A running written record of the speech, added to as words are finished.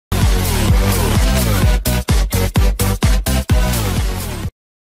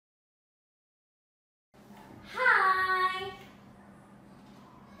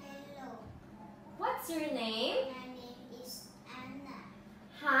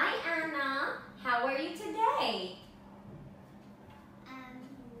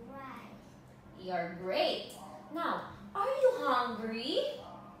You're great. Now, are you hungry?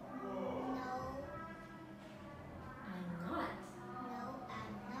 No. I'm not. No,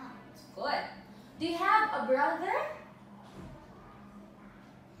 I'm not. Good. Do you have a brother?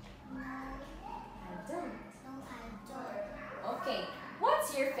 No. I don't. No, I don't. Okay.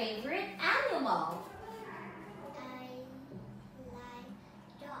 What's your favorite animal? I like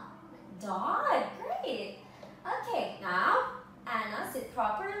dog. Dog. Great. Okay. Now, Anna, sit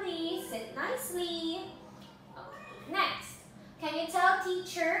properly. Sit nicely. Okay. Next, can you tell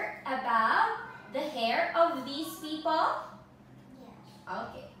teacher about the hair of these people? Yes.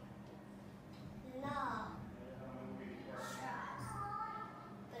 Okay. Long, short,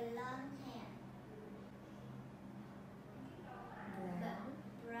 blonde hair,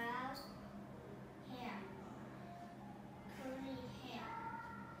 brown hair, curly hair,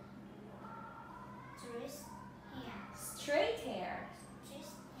 twist hair, Straight hair.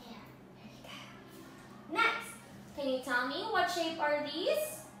 twist hair, Next, can you tell me what shape are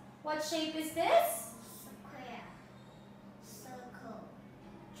these? What shape is this? square, circle,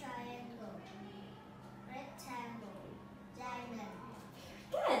 triangle, rectangle, diamond.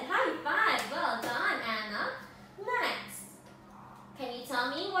 Good, high five. Well done, Anna. Next, can you tell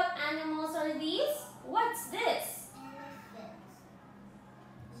me what animals are these? What's this? Elephant,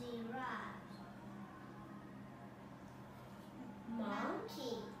 giraffe,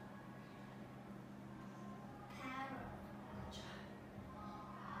 monkey, parrot,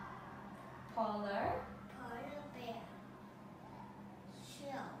 Polar. polar bear,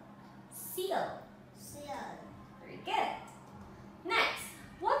 Seal. seal, Very good. Next,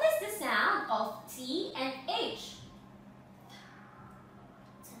 what is the sound of T and H?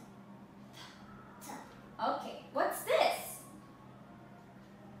 t, Okay, what's this?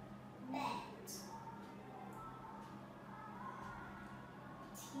 bat,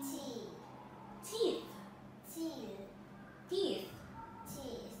 t, Teeth. teeth, Teeth.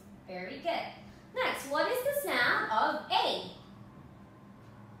 teeth, Very good. Next, what is the sound of A?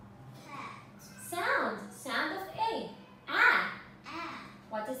 cat, Sound. Sound of A. Ah. ah,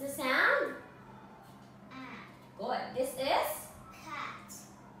 What is the sound? ah, Good. This is cat,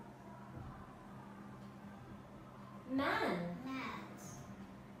 man. mat,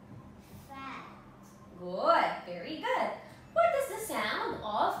 fat, Good. Very good. What is the sound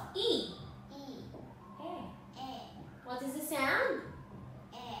of E? e, Eh. a, What is the sound?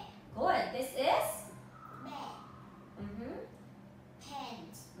 a, Good. This is? bat,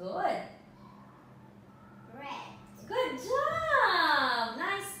 pant, Good. rat, Good job.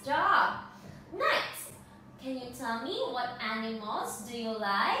 Nice job. Next, can you tell me what animals do you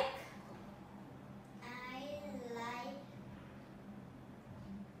like? I like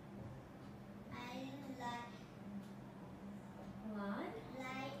What?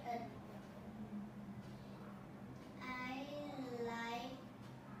 lion. I like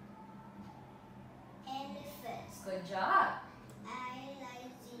elephants. Good job. I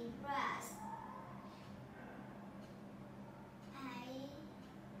like zebras. I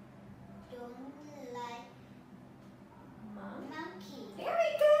don't like Mom. monkey.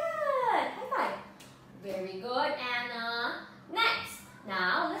 Very good. High five. Very good, Anna. Next,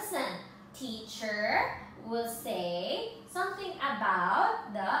 now listen. Teacher will say something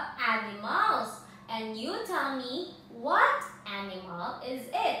about the animals, and you tell me what animal is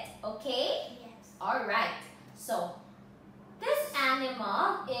it, okay? Yes. All right. So, this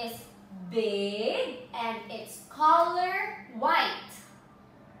animal is big and its color white.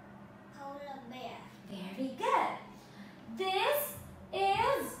 Polar bear. Very good. This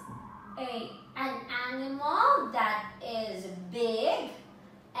is an animal that is big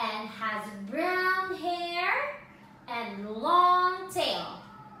and has brown hair and long tail.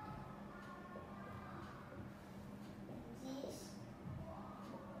 This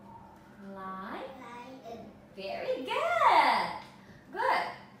Like? lion. Very good. Good.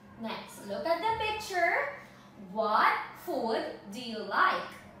 Next, look at the picture. What food do you like?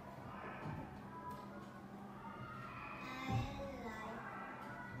 I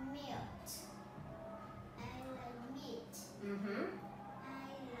like milk. I like meat. I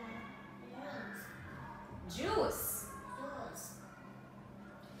like Juice. juice.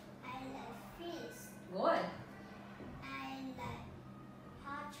 I like fish. Good. I like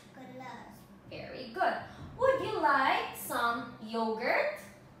hot chocolate. Very good. Would you like some yogurt?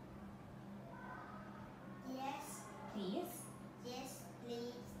 Yes, Please. yes,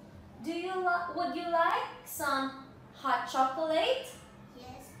 please. Would you like some hot chocolate?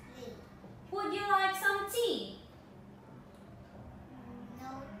 Yes, please. Would you like some tea? No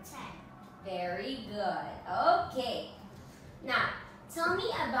time. Very good. Okay. Now, tell me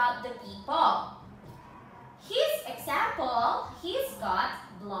about the people. example, he's got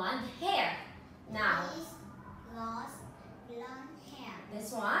blonde hair. Now, He's got blonde hair.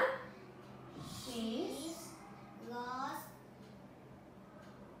 this one, she's She's got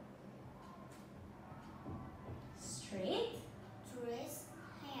straight. dress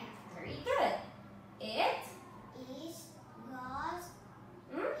hair. Very good. It Is got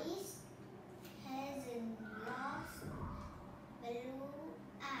mm, is has a got blue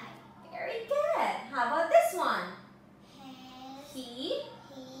eye. very good. How about this one? Has He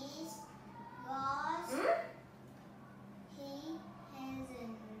he's got mm, he has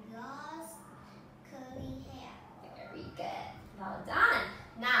a got curly hair. very good. Well done.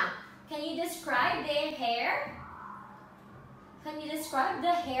 Now, can you describe their hair? Can you describe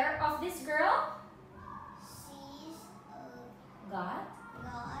the hair of this girl? She's Got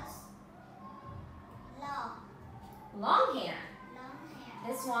got long hair. long hair.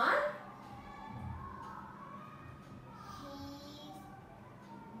 This one He's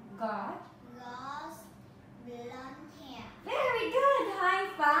got got blonde hair. very good. High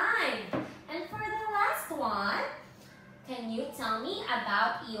five. And for the last one, can you tell me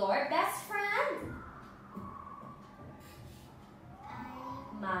about your best friend?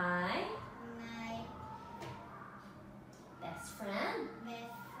 My My best friend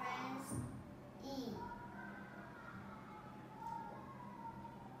best friend's E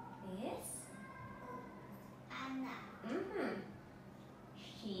is Anna.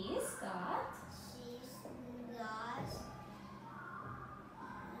 She's got She's got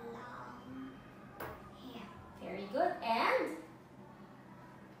long hair very good and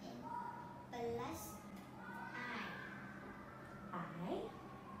and black eye. I